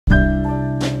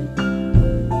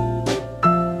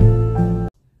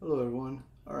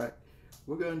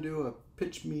we're going to do a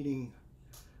pitch meeting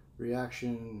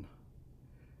reaction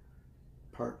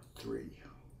part 3.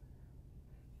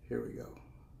 Here we go.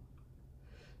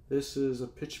 This is a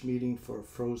pitch meeting for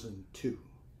Frozen 2.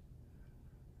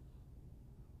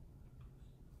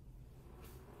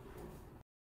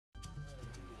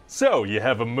 So, you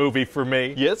have a movie for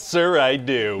me? Yes, sir, I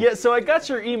do. Yeah, so I got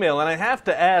your email and I have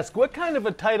to ask, what kind of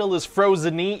a title is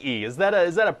Frozen-y? Is that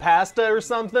a pasta or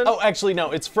something? Oh, actually,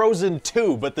 no, it's Frozen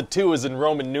 2, but the 2 is in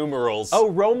Roman numerals. Oh,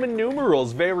 Roman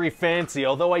numerals, very fancy,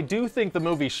 although I do think the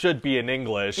movie should be in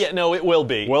English. Yeah, no, it will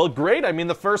be. Well, great, I mean,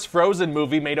 the first Frozen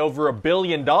movie made over $1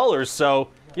 billion, so,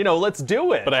 you know, let's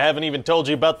do it. But I haven't even told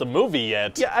you about the movie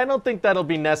yet. Yeah, I don't think that'll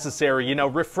be necessary. You know,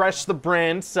 refresh the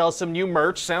brand, sell some new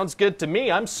merch. Sounds good to me.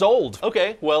 I'm sold.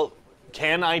 Okay, well,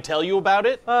 can I tell you about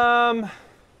it?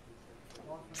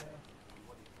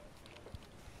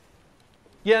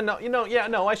 Yeah,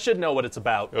 no, I should know what it's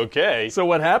about. Okay. So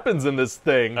what happens in this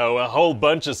thing? Oh, a whole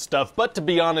bunch of stuff, but to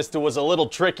be honest, it was a little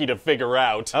tricky to figure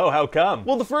out. Oh, how come?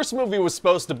 Well, the first movie was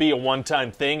supposed to be a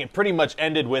one-time thing. It pretty much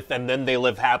ended with, and then they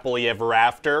live happily ever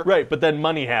after. Right, but then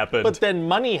money happened. But then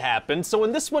money happened, so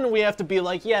in this one we have to be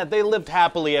like, yeah, they lived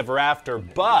happily ever after,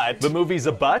 but... The movie's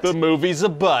a butt? The movie's a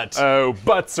butt. Oh,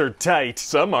 butts are tight.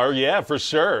 Some are, yeah, for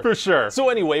sure. For sure. So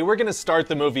anyway, we're gonna start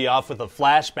the movie off with a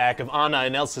flashback of Anna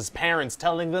and Elsa's parents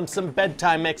telling them some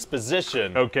bedtime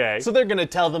exposition. Okay. So they're gonna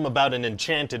tell them about an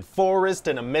enchanted forest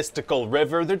and a mystical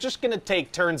river. They're just gonna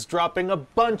take turns dropping a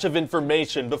bunch of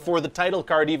information before the title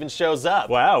card even shows up.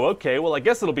 Wow, okay, well I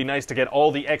guess it'll be nice to get all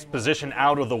the exposition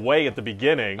out of the way at the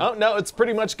beginning. Oh, no, it's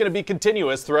pretty much gonna be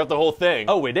continuous throughout the whole thing.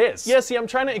 Oh, it is? Yeah, see, I'm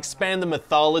trying to expand the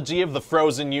mythology of the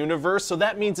Frozen universe, so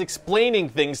that means explaining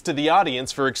things to the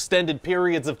audience for extended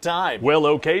periods of time. Well,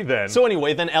 okay then. So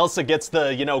anyway, then Elsa gets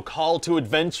the, you know, call to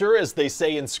adventure, as they say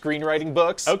in screenwriting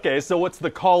books. Okay, so what's the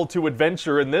call to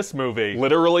adventure in this movie?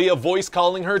 Literally a voice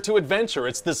calling her to adventure.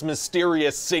 It's this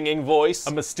mysterious singing voice.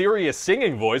 A mysterious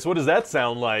singing voice? What does that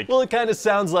sound like? Well, it kind of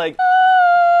sounds like...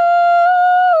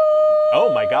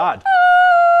 Oh my god.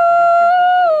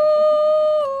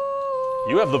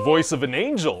 You have the voice of an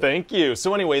angel. Thank you.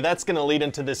 So anyway, that's gonna lead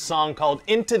into this song called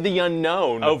Into the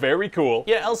Unknown. Oh, very cool.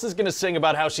 Yeah, Elsa's gonna sing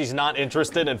about how she's not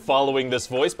interested in following this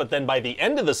voice, but then by the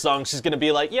end of the song, she's gonna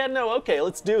be like, yeah, no, okay,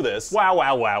 let's do this. Wow,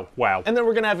 wow, wow, wow. And then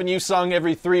we're gonna have a new song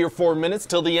every 3 or 4 minutes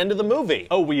till the end of the movie.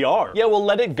 Oh, we are? Yeah, well,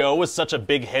 Let It Go was such a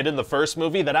big hit in the first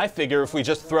movie that I figure if we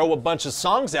just throw a bunch of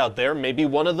songs out there, maybe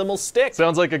one of them will stick.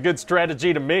 Sounds like a good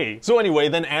strategy to me. So anyway,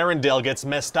 then Arendelle gets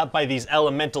messed up by these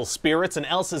elemental spirits, and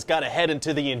Elsa's gotta head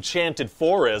into the enchanted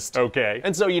forest. Okay.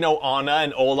 And so, you know, Anna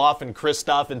and Olaf and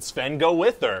Kristoff and Sven go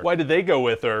with her. Why did they go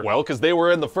with her? Well, because they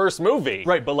were in the first movie.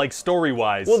 Right, but like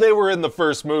story-wise. Well, they were in the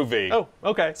first movie. Oh,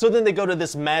 okay. So then they go to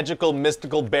this magical,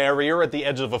 mystical barrier at the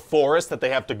edge of a forest that they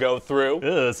have to go through.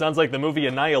 Ugh, sounds like the movie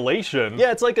Annihilation.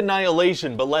 Yeah, it's like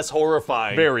Annihilation, but less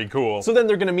horrifying. Very cool. So then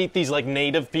they're gonna meet these, like,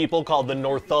 native people called the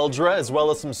Northuldra, as well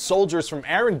as some soldiers from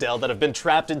Arendelle that have been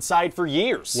trapped inside for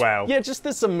years. Wow. Yeah, just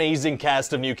this amazing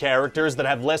cast of new characters that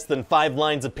have less than 5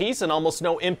 lines apiece and almost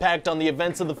no impact on the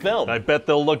events of the film. I bet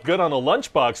they'll look good on a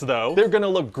lunchbox, though. They're gonna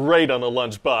look great on a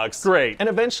lunchbox. Great. And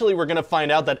eventually we're gonna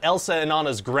find out that Elsa and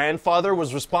Anna's grandfather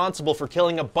was responsible for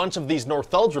killing a bunch of these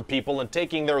Northuldra people and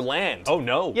taking their land. Oh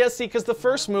no. Yeah, see, because the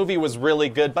first movie was really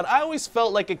good, but I always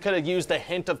felt like it could have used a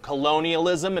hint of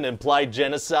colonialism and implied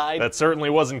genocide. That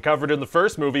certainly wasn't covered in the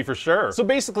first movie for sure. So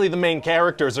basically the main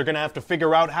characters are gonna have to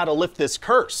figure out how to lift this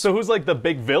curse. So who's like the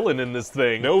big villain in this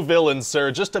thing? No villain,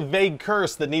 sir, just a vague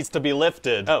curse that needs to be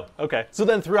lifted. Oh, okay. So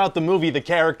then throughout the movie, the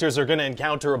characters are gonna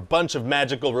encounter a bunch of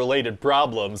magical related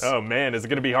problems. Oh man, is it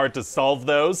gonna be hard to solve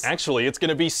those? Actually, it's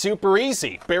gonna be super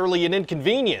easy. Barely an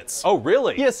inconvenience. Oh,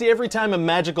 really? Yeah, see, every time a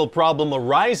magical problem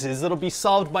arises, it'll be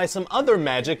solved by some other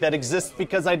magic that exists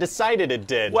because I decided it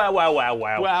did. Wow, wow, wow,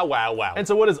 wow. Wow, wow, wow. And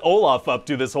so what is Olaf up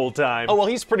to this whole time? Oh, well,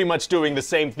 he's pretty much doing the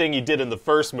same thing he did in the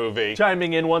first movie.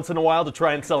 Chiming in once in a while to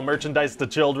try and sell merchandise to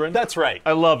children? That's right.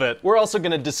 I love it. We're also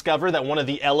gonna discover that one of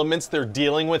the elements they're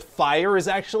dealing with, fire, is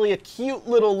actually a cute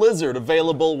little lizard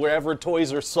available wherever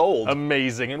toys are sold.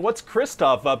 Amazing. And what's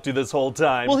Kristoff up to this whole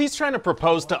time? Well, he's trying to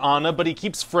propose to Anna, but he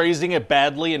keeps phrasing it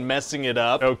badly and messing it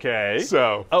up. Okay.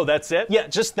 So. Oh, that's it? Yeah,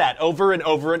 just that, over and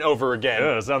over and over again.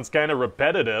 Ugh, sounds kind of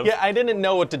repetitive. Yeah, I didn't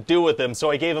know what to do with him,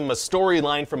 so I gave him a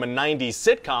storyline from a 90s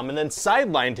sitcom and then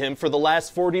sidelined him for the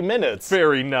last 40 minutes.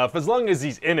 Fair enough, as long as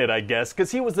he's in it, I guess,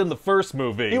 because he was in the first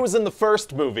movie. He was in the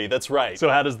first movie. that's right. So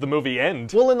how does the movie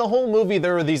end? Well, in the whole movie,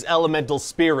 there are these elemental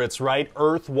spirits, right?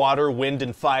 Earth, water, wind,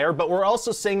 and fire, but we're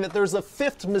also saying that there's a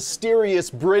fifth mysterious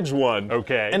bridge one.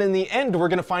 Okay. And in the end, we're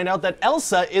gonna find out that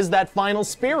Elsa is that final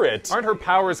spirit. Aren't her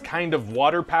powers kind of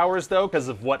water powers, though, because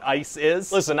of what ice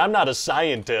is? Listen, I'm not a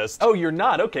scientist. Oh, you're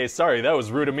not? Okay, sorry, that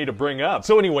was rude of me to bring up.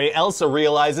 So anyway, Elsa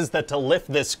realizes that to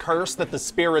lift this curse that the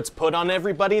spirits put on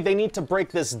everybody, they need to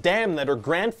break this dam that her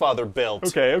grandfather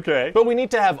built. Okay. But we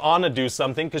need to have Anna do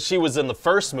something because she was in the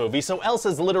first movie, so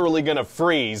Elsa's literally gonna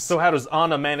freeze. So how does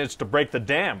Anna manage to break the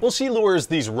dam? Well, she lures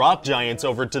these rock giants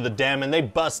over to the dam and they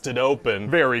bust it open.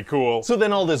 Very cool. So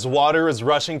then all this water is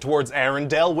rushing towards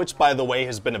Arendelle, which by the way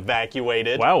has been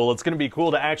evacuated. Wow, well it's gonna be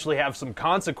cool to actually have some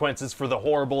consequences for the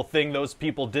horrible thing those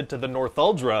people did to the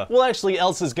Northuldra. Well, actually,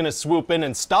 Elsa's gonna swoop in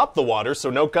and stop the water, so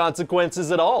no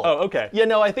consequences at all. Oh, okay. You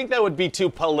know, I think that would be too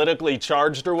politically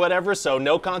charged or whatever, so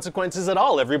no consequences at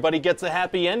all. Everybody gets a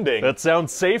happy ending. That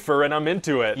sounds safer and I'm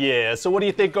into it. Yeah, so what do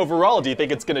you think overall? Do you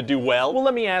think it's gonna do well? Well,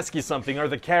 let me ask you something. Are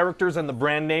the characters and the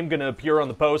brand name gonna appear on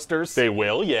the posters? They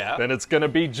will, yeah. Then it's gonna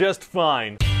be just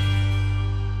fine.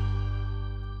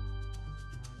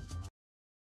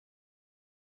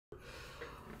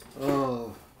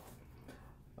 Oh,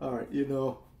 all right. You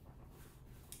know,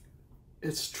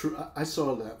 it's true. I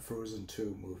saw that Frozen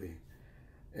 2 movie,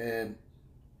 and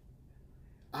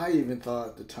I even thought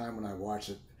at the time when I watched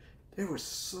it, there were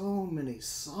so many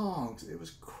songs. It was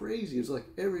crazy. It was like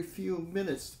every few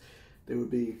minutes there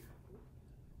would be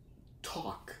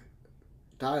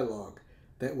dialogue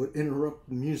that would interrupt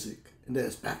the music, and then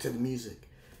it's back to the music.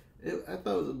 I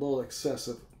thought it was a little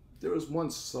excessive. There was one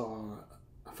song,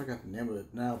 I forgot the name of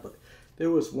it now, but there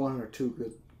was one or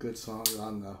two good songs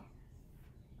on the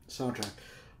soundtrack.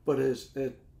 But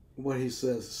what he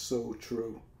says is so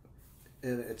true,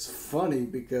 and it's funny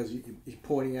because he's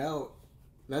pointing out.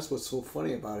 That's what's so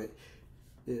funny about it,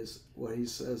 is what he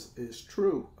says is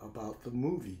true about the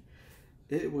movie.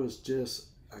 It was just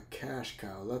a cash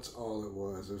cow. That's all it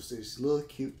was. It was these little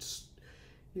cute,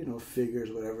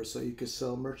 figures, whatever, so you could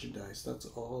sell merchandise. That's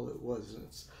all it was. And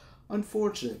it's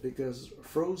unfortunate because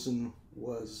Frozen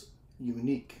was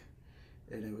unique,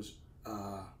 and it was.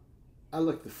 I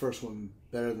liked the first one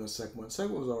better than the second one. The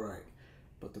second one was all right,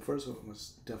 but the first one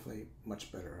was definitely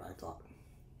much better, I thought.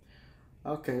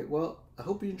 Okay, well, I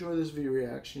hope you enjoy this video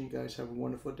reaction. You guys have a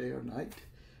wonderful day or night,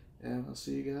 and I'll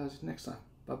see you guys next time.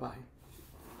 Bye-bye.